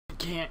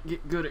can't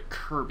get good at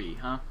Kirby,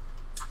 huh?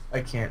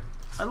 I can't.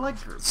 I like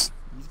Kirby. He's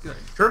good.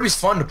 Kirby's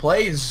fun to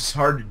play. It's just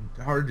hard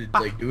to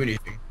like do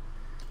anything.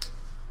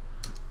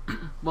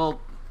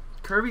 Well,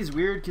 Kirby's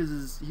weird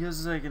because he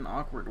has like an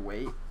awkward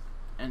weight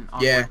and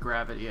awkward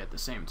gravity at the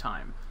same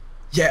time.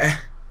 Yeah.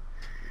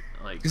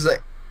 Like, because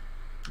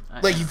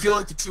like you feel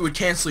like the two would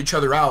cancel each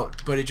other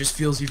out, but it just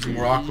feels even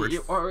more awkward.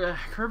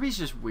 Kirby's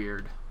just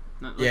weird.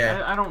 Like,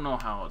 yeah. I don't know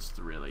how else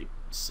to really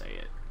say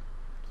it.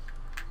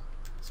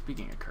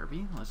 Speaking of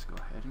Kirby, let's go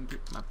ahead and get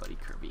my buddy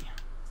Kirby.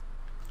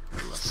 I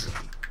love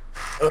Kirby.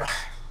 Ugh.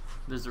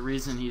 There's a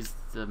reason he's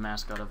the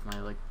mascot of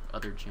my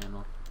other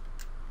channel.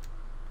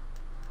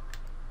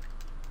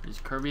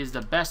 Kirby is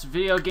the best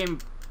video game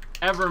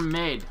ever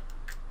made.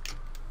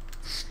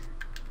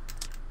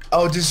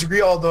 I would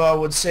disagree, although I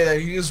would say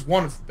that he is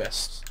one of the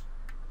best.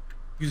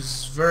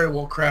 He's a very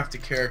well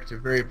crafted character,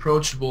 very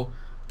approachable,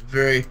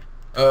 very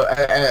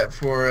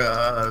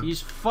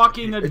he's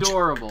fucking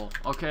adorable,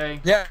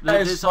 okay? Yeah,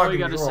 that's all you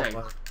gotta say.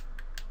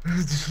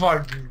 He's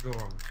fucking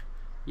adorable.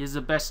 He's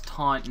the best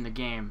taunt in the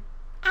game.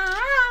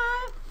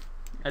 I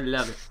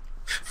love it.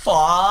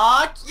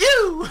 Fuck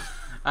you!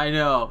 I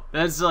know.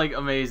 That's like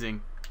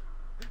amazing.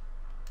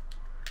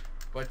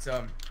 But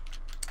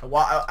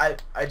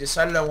I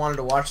decided I wanted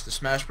to watch the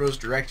Smash Bros.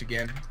 Direct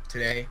again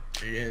today.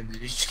 And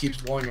it just keeps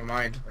blowing my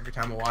mind every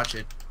time I watch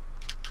it.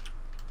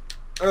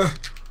 Ugh.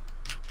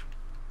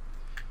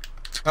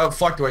 How the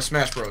fuck do I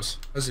Smash Bros?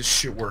 How does this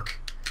shit work?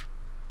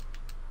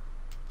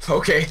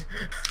 Okay.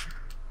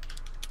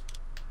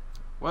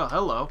 Well,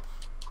 hello.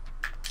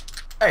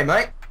 Hey,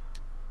 mate.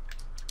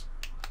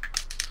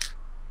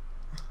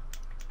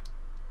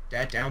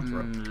 That down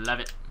throw. Love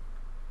it.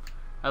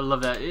 I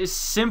love that. It's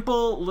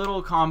simple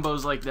little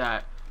combos like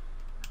that.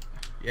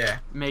 Yeah.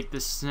 Make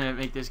this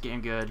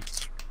game good.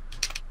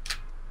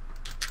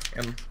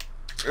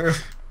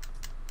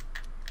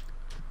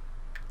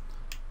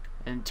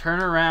 And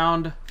turn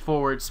around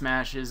forward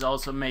smashes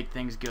also make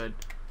things good.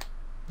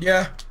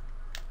 Yeah.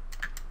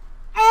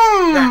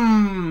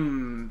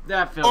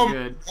 That felt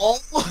good.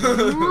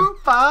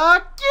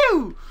 Fuck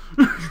you.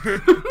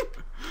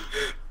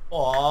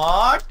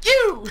 Fuck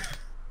you.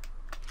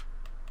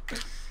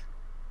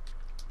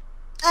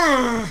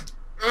 I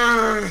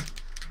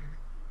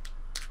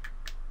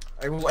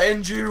will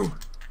end you.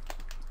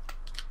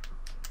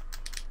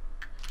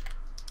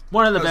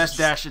 One of the best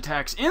dash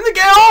attacks in the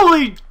game.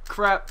 Holy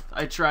crap!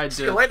 I tried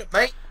See you later,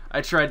 mate.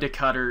 I tried to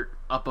cut her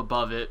up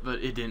above it,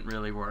 but it didn't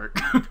really work.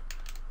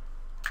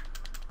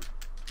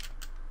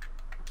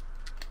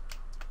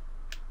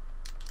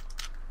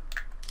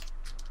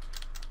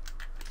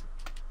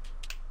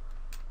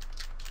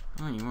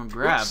 Oh, you want to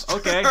grab?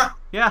 Okay.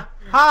 Yeah.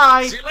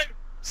 Hi. See you later.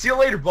 See you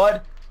later,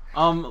 bud.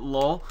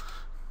 Lol.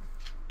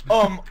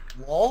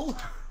 Lol?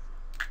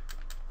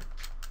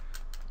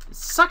 It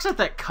sucks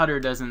that cutter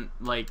doesn't,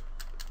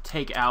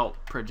 take out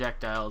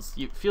projectiles.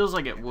 It feels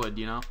like it would,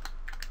 you know?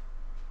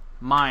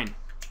 Mine.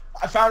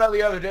 I found out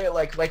the other day,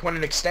 like when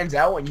it extends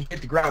out, when you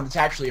hit the ground, it's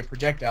actually a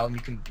projectile, and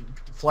you can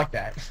deflect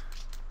that.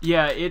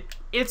 Yeah,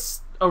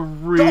 it's a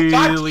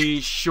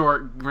really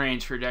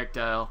short-range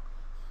projectile,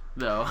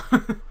 though.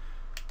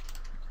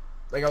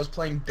 Like, I was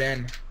playing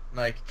Ben.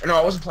 No,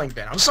 I wasn't playing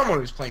Ben. I was someone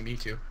who was playing me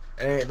too.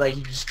 And,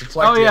 you just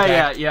deflected Oh, yeah, it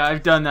back. yeah,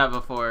 I've done that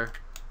before.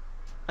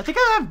 I think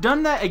I have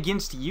done that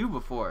against you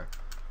before.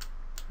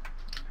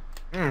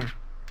 I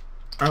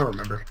don't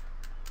remember.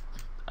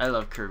 I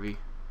love Kirby.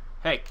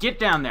 Hey, get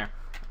down there.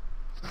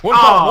 What?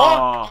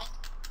 I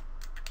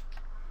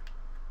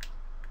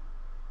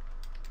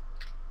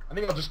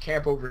think I'll just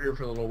camp over here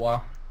for a little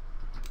while.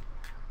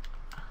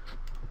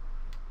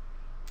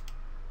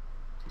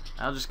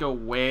 I'll just go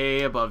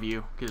way above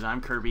you, because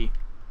I'm Kirby.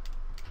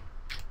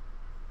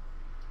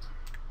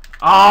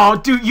 Oh,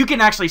 dude, you can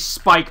actually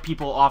spike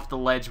people off the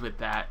ledge with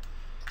that.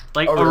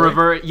 Like oh, a really?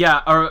 revert,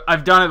 yeah. Or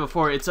I've done it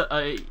before. It's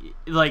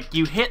like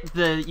you hit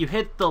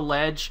the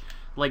ledge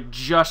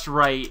just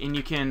right, and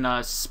you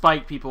can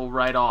spike people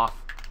right off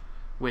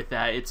with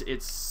that.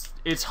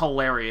 It's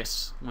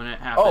hilarious when it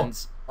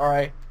happens. Oh, all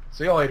right.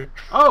 See you later.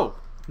 Oh,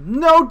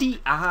 no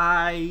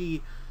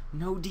DI,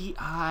 no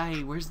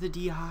DI. Where's the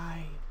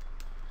DI?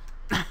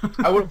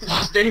 I would have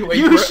lost anyway.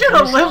 You should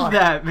have lived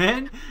that,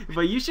 man.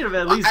 But you should have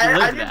at least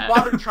lived that. I didn't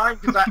bother trying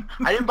because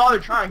I didn't bother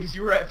trying because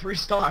you were at 3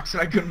 stocks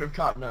and I couldn't have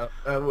caught up.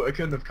 I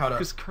couldn't have caught up.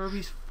 Because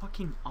Kirby's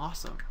fucking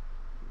awesome.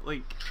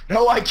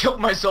 No, I killed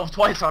myself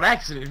twice on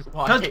accident.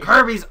 Because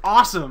Kirby's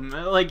awesome.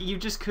 You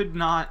just could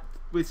not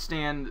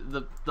withstand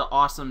the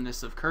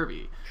awesomeness of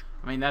Kirby.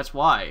 I mean, that's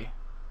why.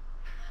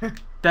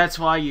 That's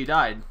why you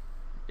died.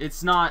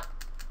 It's not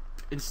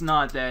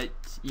that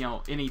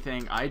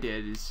anything I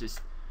did. It's just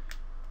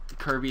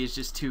Kirby is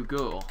just too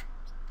cool.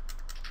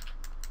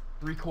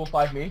 3 cool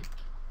 5 me.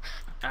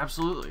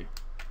 Absolutely.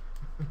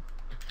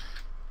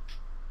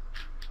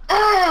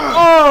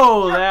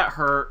 Oh, that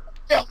hurt.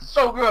 Felt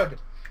so good.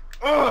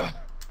 Ugh.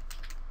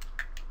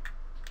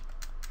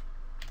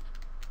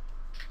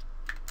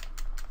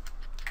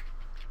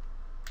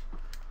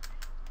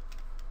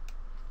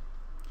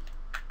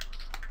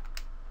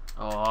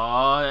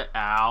 Oh,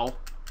 ow. Ow.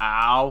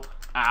 Ow.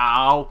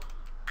 Ow.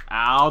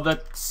 Ow. The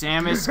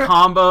Samus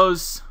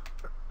combos.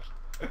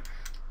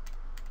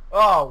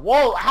 Oh,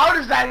 whoa! How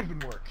does that even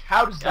work?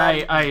 How does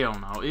that? I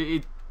don't know.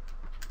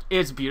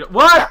 It's beautiful.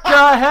 What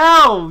the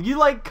hell? You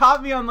like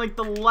caught me on like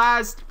the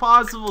last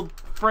possible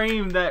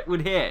frame that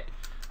would hit.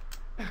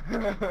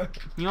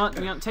 You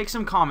want take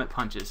some comet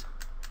punches.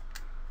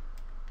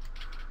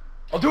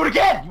 I'll do it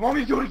again. You want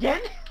me to do it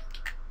again?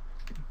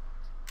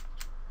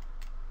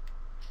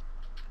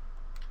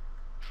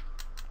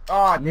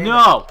 Oh,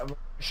 no. I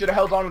should have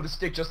held on to the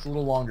stick just a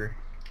little longer,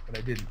 but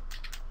I didn't.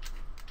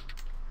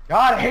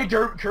 God, I hate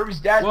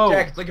Kirby's dash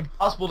attack. It's like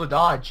impossible to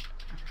dodge.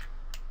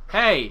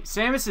 Hey,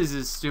 Samus's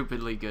is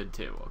stupidly good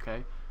too,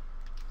 okay?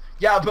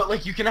 Yeah, but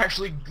like you can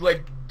actually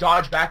like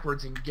dodge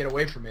backwards and get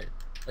away from it.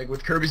 Like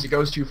with Kirby's, it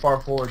goes too far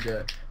forward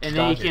to and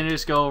then you can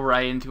just go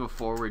right into a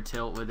forward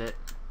tilt with it.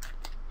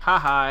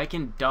 Haha, I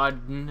can dodge,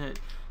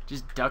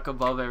 just duck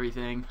above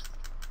everything.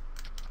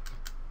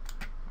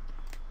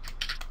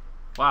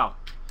 Wow.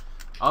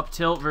 Up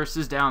tilt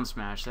versus down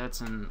smash. That's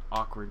an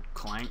awkward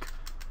clank.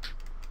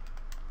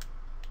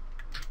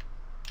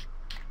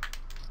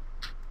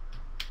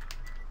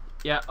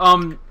 Yeah,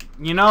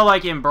 you know,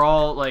 like in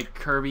Brawl, like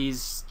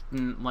Kirby's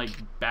like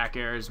back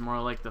air is more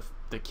like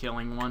the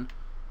killing one.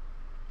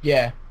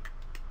 Yeah.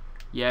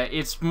 Yeah,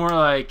 it's more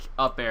like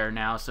up air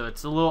now, so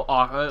it's a little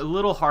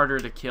harder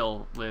to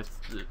kill with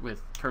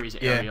Kirby's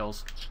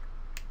aerials.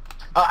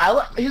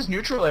 His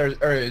neutral air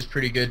is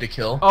pretty good to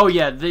kill. Oh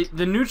yeah,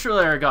 the neutral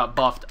air got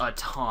buffed a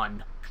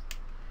ton.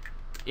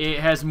 It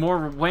has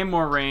way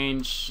more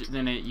range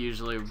than it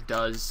usually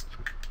does,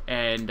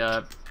 and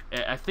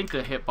I think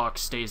the hitbox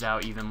stays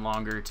out even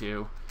longer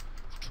too.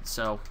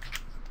 So,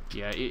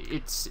 yeah,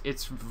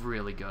 it's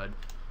really good.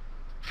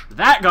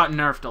 That got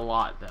nerfed a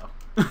lot though.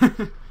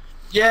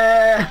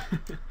 Yeah.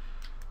 It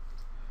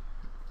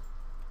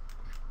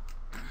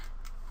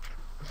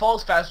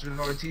falls faster than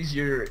it's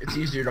easier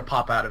to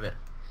pop out of it.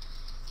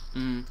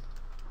 Mm.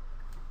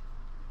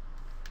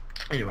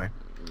 Anyway.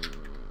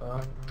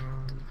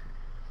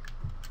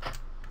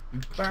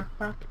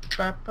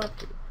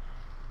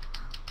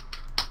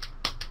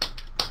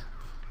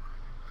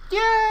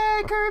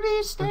 Yay,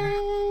 Kirby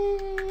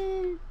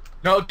stage!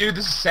 No, dude,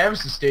 this is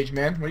Samus' stage,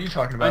 man. What are you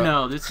talking about? I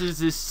know, this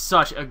is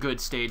such a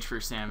good stage for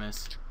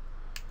Samus.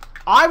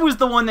 I was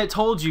the one that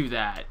told you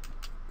that.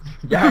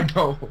 Yeah, I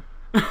know.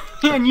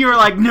 And you were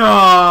like,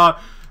 no,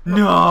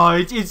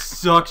 it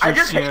sucks for Samus. I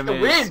just hate the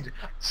wind.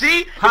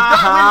 See? If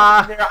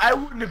that wind wasn't there, I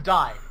wouldn't have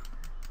died.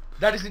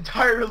 That is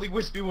entirely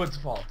Wispy Wood's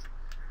fault.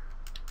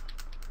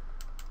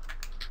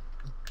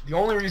 The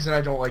only reason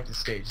I don't like this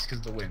stage is because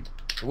of the wind.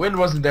 The wind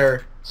wasn't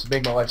there, so it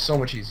made my life so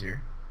much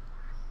easier.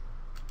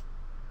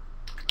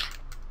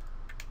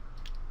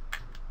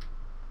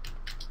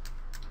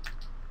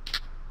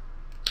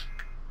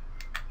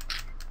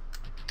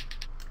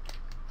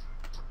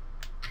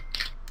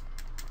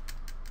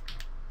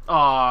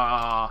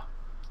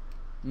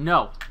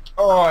 No.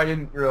 Oh, I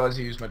didn't realize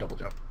he used my double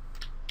jump.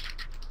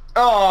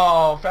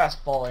 Oh,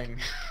 fast falling.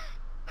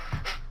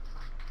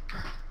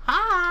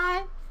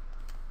 Hi.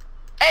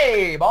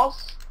 Hey,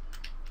 boss.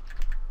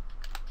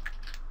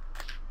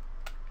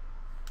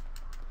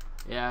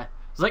 Yeah.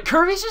 It's like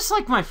Kirby's just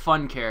like my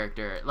fun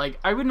character. Like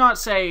I would not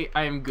say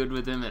I am good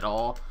with him at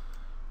all.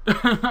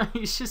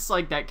 He's just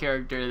like that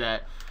character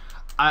that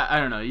I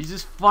don't know. He's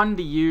just fun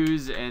to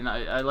use, and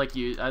I like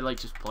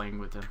just playing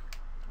with him.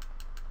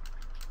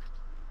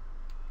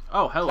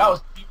 Oh, hello.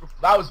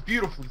 That was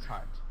beautifully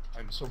timed.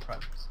 I'm so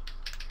proud of this.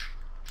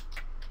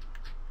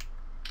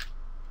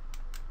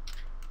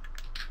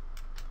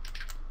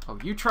 Oh,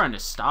 you trying to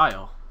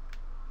style?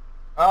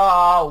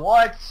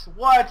 What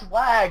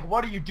lag?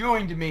 What are you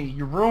doing to me?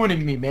 You're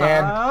ruining me,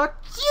 man.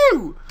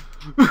 You.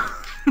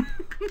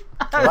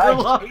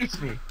 Lag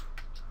hates me.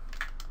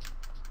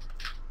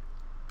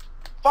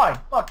 Fine.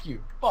 Fuck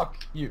you. Fuck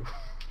you.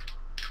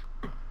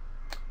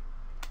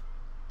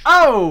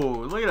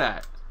 Oh, look at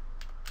that.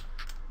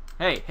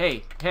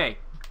 Hey.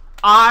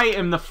 I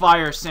am the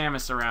fire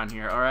Samus around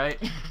here,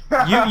 alright?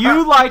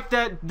 You like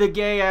the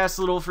gay-ass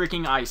little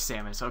freaking ice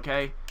Samus,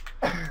 okay?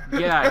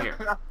 Get out of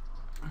here.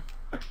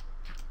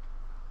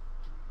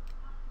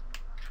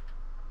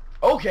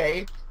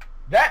 Okay,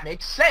 that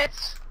makes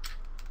sense.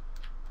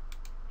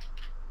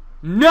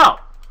 No!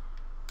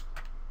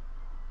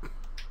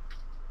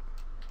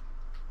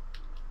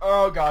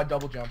 Oh god,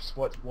 double jumps.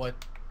 What?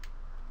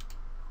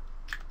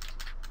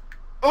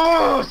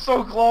 Oh,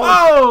 so close!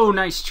 Oh,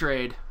 nice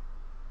trade.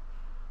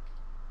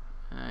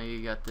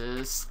 You got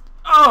this.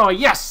 Oh,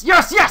 yes!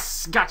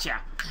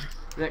 Gotcha!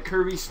 That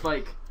Kirby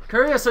spike.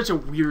 Kirby has such a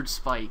weird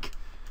spike.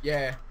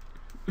 Yeah.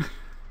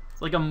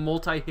 It's like a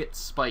multi-hit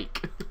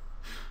spike.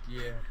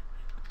 Yeah.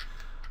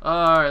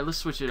 Alright, let's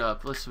switch it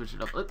up.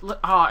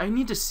 I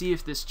need to see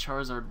if this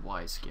Charizard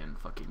Y skin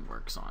fucking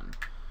works on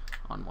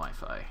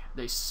Wi-Fi.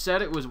 They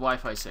said it was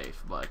Wi-Fi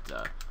safe, but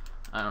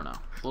I don't know.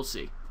 We'll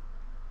see.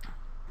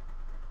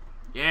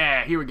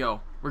 Yeah, here we go.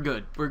 We're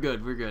good.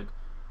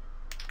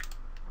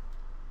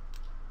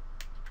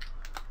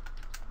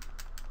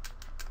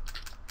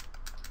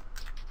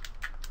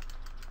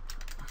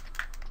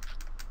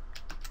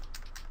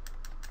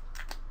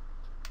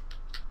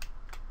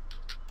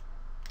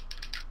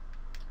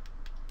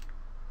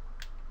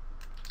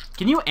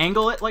 Can you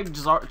angle it like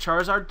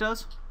Charizard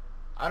does?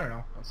 I don't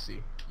know. Let's see.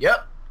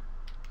 Yep.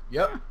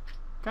 Yep.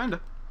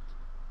 Kinda.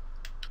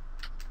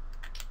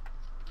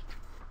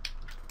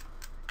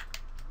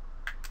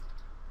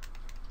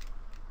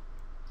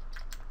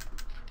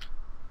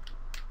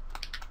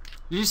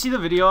 Did you see the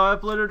video I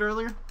uploaded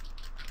earlier?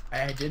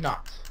 I did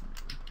not.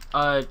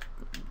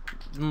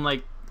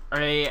 Like,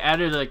 I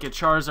added like a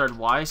Charizard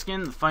Y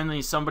skin.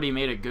 Finally, somebody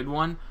made a good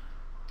one.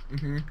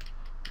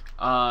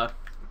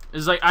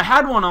 It's like I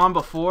had one on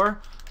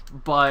before,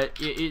 but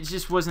it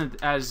just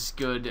wasn't as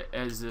good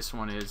as this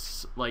one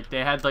is. Like,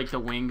 they had like the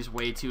wings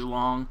way too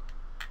long.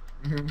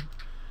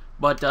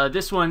 But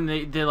this one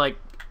they like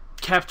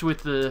kept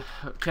with the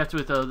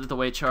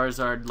way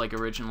Charizard like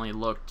originally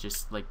looked.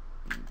 Just like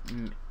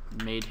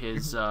made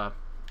his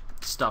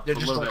stuff a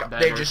little bit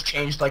better. They just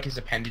changed like his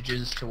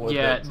appendages to what.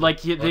 Yeah,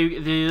 like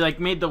they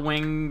like made the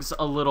wings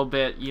a little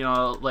bit, you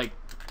know, like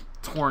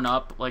torn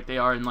up like they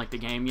are in like the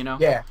game, you know.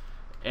 Yeah.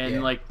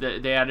 And like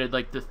they added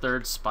like the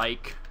third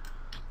spike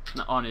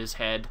on his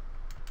head,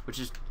 which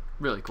is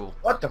really cool.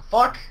 What the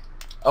fuck?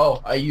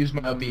 Oh, I used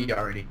my B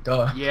already.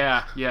 Duh.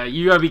 Yeah, yeah,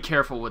 you gotta be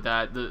careful with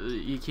that.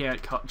 You can't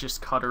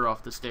just cut her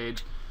off the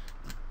stage.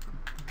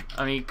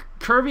 I mean,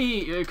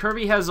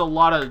 Kirby has a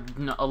lot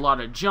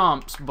of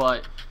jumps,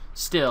 but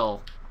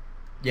still.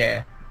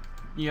 Yeah.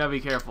 You gotta be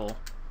careful.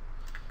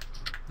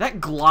 That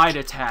glide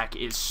attack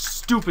is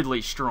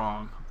stupidly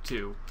strong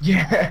too.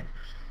 Yeah.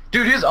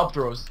 Dude, his up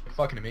throws are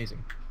fucking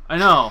amazing. I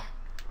know.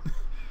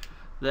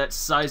 That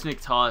seismic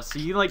toss.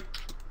 You can like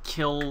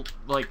kill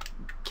like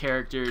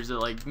characters that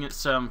like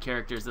some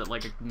characters that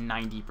like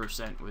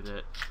 90% with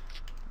it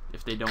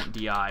if they don't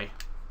DI.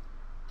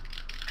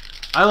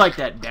 I like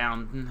that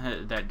down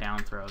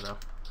throw though.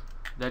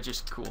 That's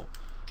just cool.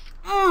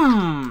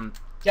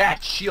 Yeah,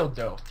 shield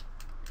though.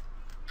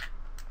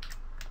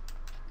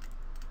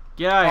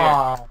 Get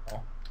out of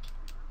here.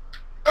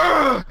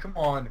 Ugh, come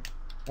on.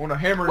 I wanna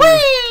hammer you.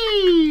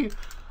 Whee!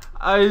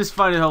 I just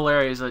find it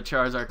hilarious that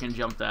Charizard can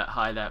jump that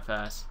high that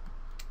fast.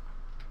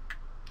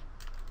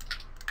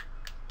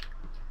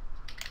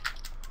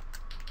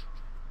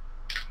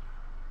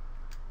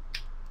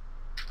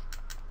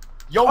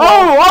 Yo!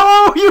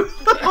 Oh, you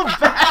little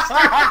bastard!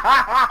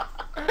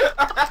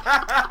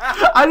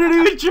 I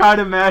didn't even try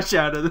to mash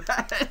out of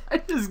that. I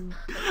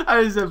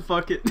just said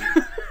fuck it.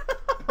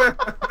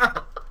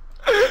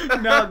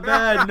 Not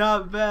bad,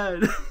 not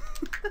bad.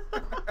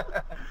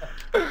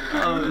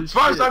 Oh, as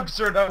far as I'm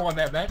concerned, I won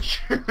that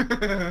match.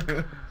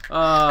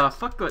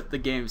 Fuck what the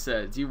game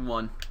says. You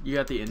won. You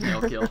got the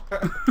inhale kill.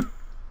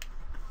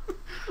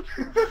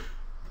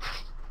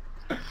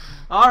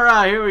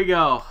 Alright, here we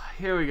go.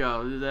 Here we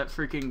go. That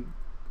freaking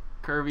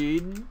Kirby.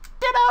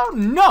 Ditto!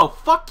 No!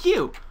 Fuck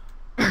you!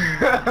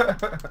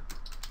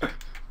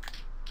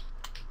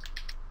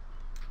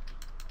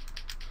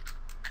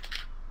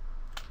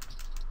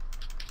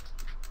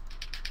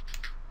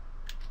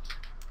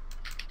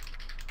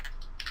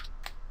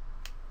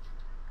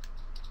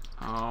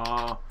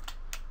 Oh.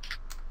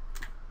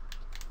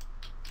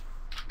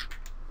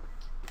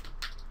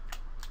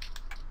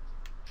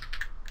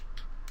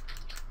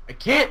 I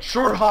can't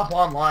short hop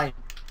online.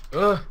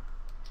 Ugh.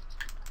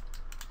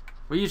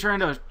 What are you trying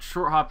to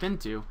short hop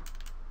into?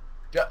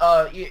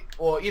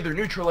 Well, either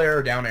neutral air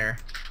or down air.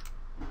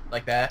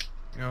 Like that,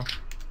 you know.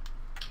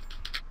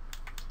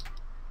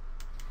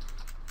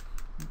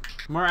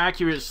 More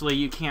accurately,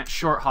 you can't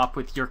short hop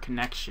with your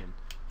connection.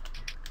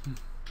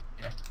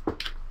 Yeah.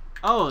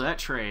 Oh, that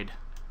trade.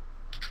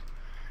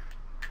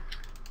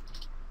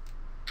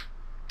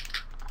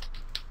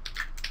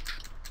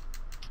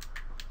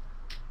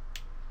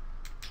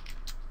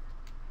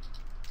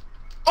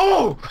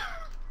 Oh!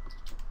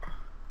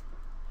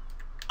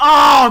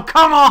 Oh,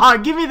 come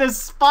on! Give me the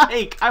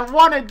spike! I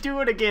want to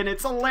do it again.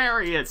 It's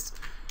hilarious.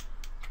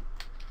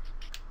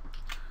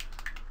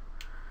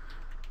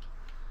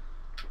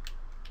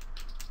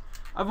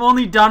 I've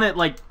only done it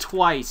like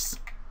twice.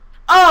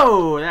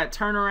 Oh, that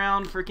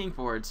turnaround freaking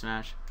forward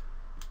smash.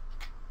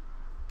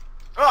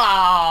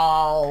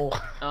 Oh!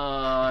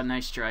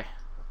 Nice try.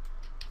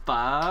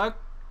 Fuck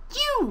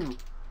you!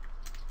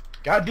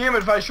 God damn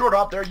it, if I short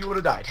hop there, you would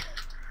have died.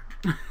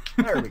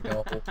 There we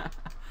go.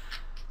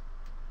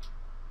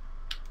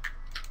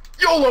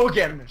 YOLO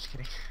again! I'm just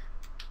kidding.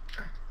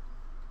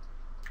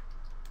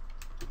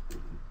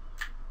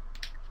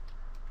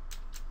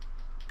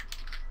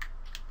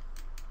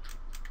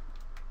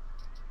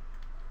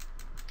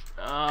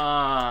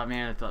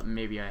 Man, I thought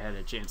maybe I had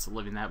a chance of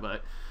living that,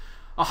 but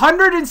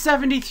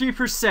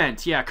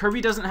 173%. Yeah,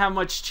 Kirby doesn't have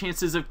much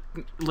chances of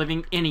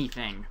living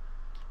anything.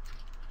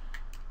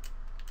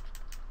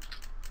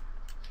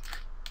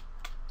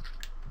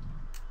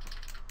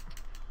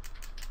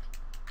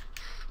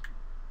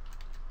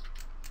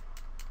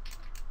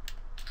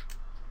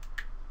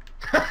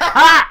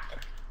 Ha!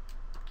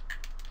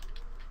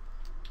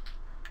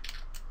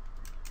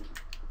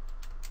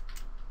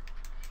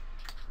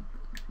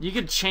 You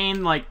could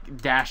chain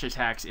like dash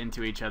attacks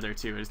into each other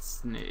too.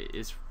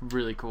 It's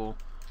really cool.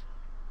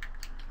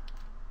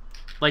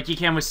 Like you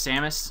can with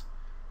Samus,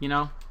 you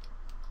know?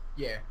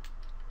 Yeah.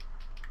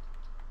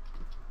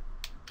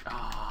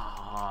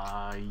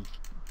 Ah.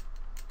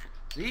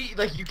 See,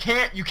 like you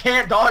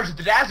can't dodge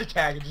the dash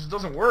attack. It just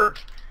doesn't work.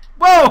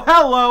 Whoa,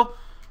 hello.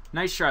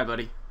 Nice try,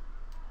 buddy.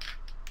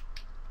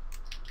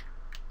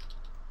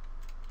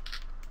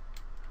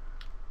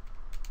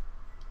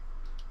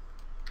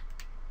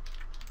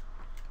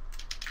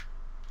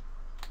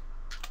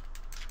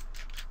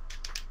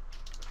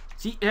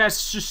 See, it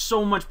has just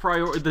so much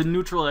priority. The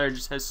neutral air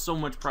just has so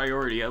much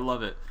priority. I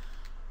love it.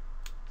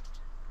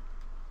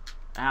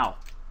 Ow.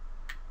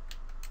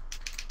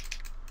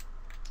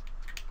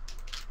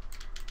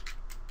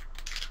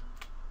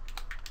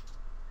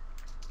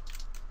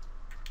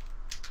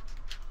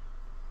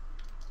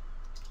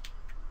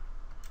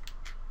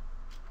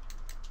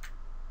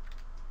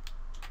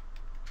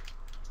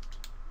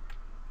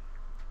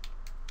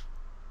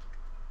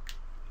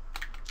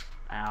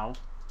 Ow.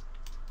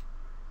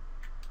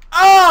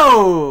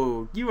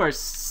 Oh! You are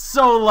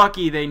so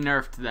lucky they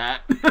nerfed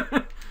that.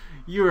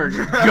 You are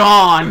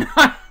gone.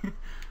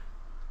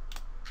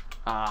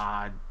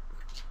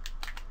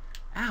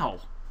 Ow.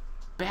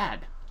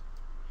 Bad.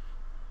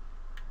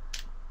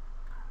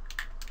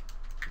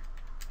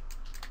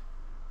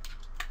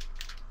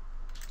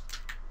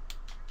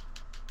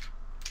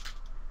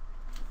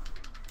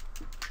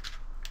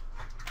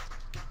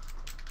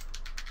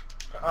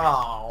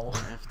 Oh.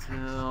 Left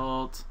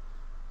tilt.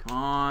 Come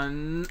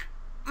on.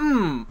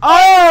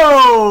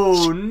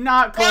 Oh!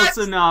 Not close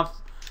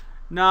enough.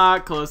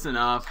 Not close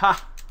enough.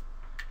 Ha.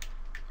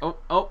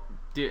 Oh.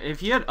 Dude,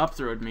 if you had up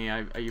throwed me,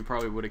 you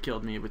probably would have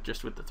killed me with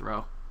the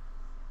throw.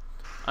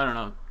 I don't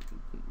know.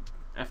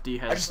 FD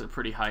has a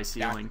pretty high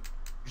ceiling.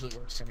 Yeah, usually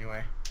works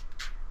anyway.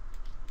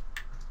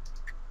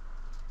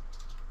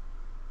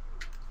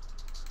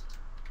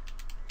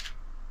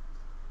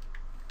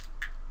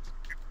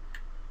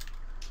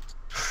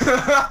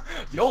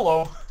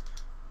 YOLO.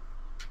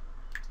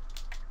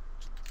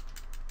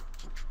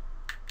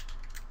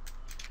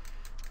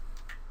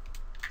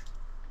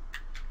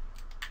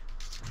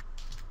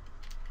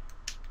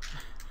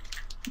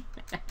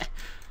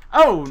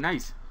 Oh,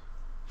 nice.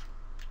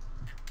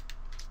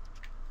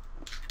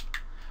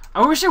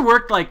 I wish it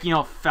worked like, you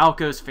know,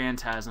 Falco's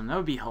Phantasm. That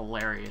would be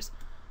hilarious.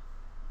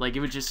 Like,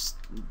 it would just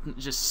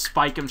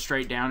spike him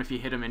straight down if you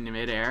hit him in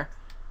midair.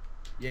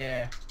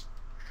 Yeah.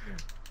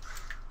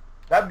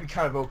 That'd be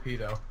kind of OP,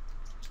 though.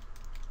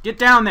 Get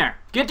down there.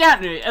 Get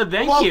down.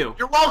 Thank you.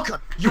 You're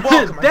welcome. You're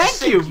welcome.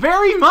 Thank you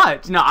very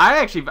much. No,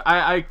 I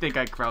think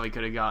I probably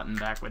could have gotten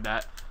back with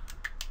that.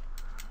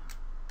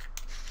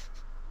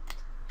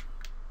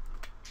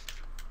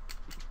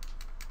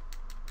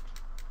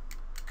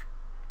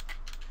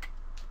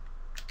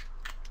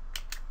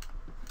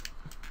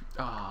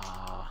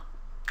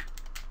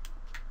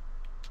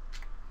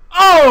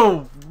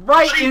 Oh!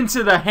 Right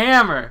into the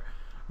hammer.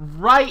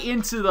 Right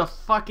into the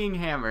fucking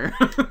hammer.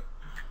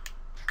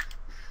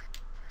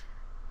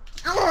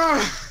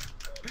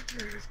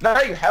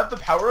 Now you have the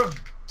power of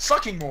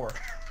sucking more.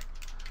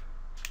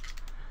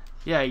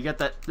 Yeah, you got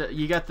that.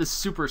 You got the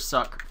super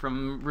suck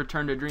from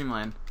Return to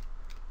Dreamland.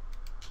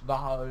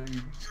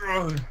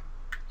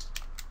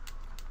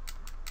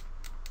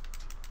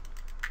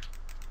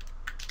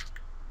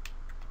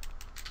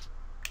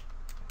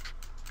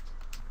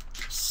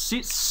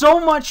 See, so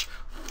much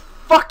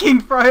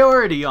fucking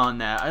priority on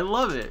that. I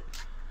love it.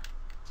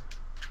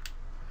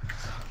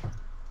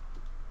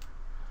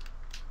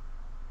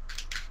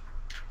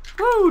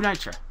 Woo,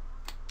 nitro.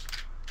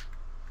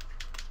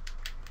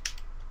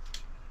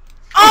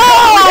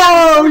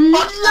 Oh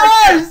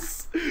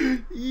yes,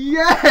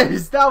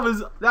 yes, that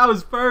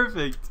was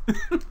perfect.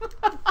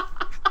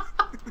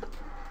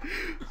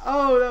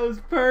 Oh, that was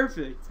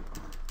perfect.